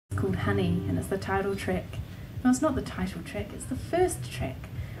called Honey, and it's the title track. No, it's not the title track, it's the first track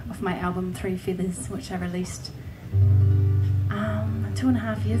of my album Three Feathers, which I released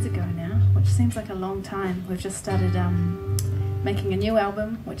 2.5 years ago now, which seems like a long time. We've just started making a new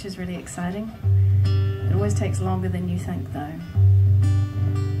album, which is really exciting. It always takes longer than you think though.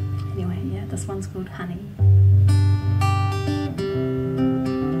 Anyway, yeah, this one's called Honey.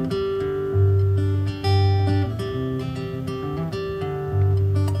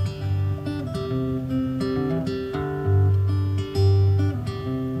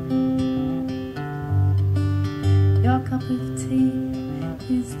 Your cup of tea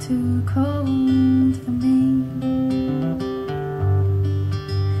is too cold for me,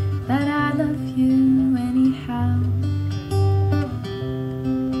 but I love you anyhow.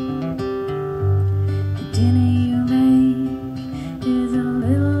 The dinner you make is a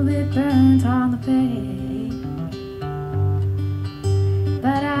little bit burnt on the bake,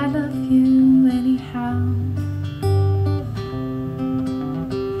 but I love you anyhow.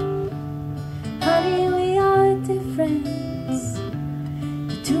 Honey, we are different.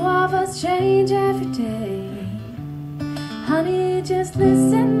 The two of us change every day. Honey, just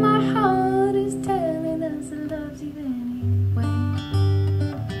listen, my heart is telling us it loves you anyway.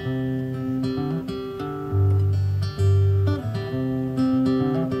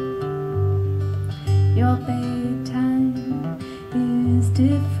 Your bedtime is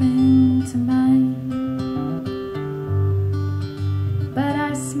different to mine, but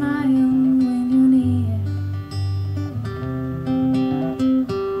I smile when you're near.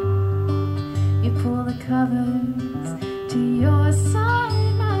 You pull the covers to your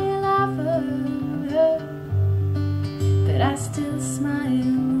side, my lover, but I still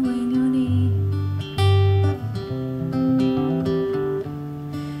smile when you're near.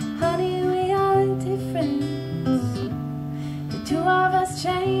 Honey, we are different. The two of us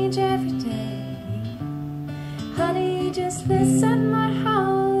change every day. Honey, just listen, my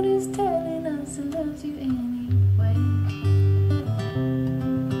heart is telling us it loves you anyway.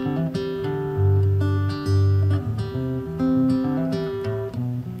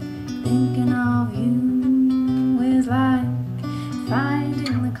 Thinking of you is like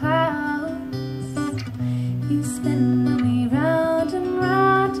finding the clouds. You spin me round and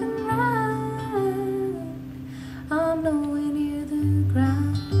round and round. I'm nowhere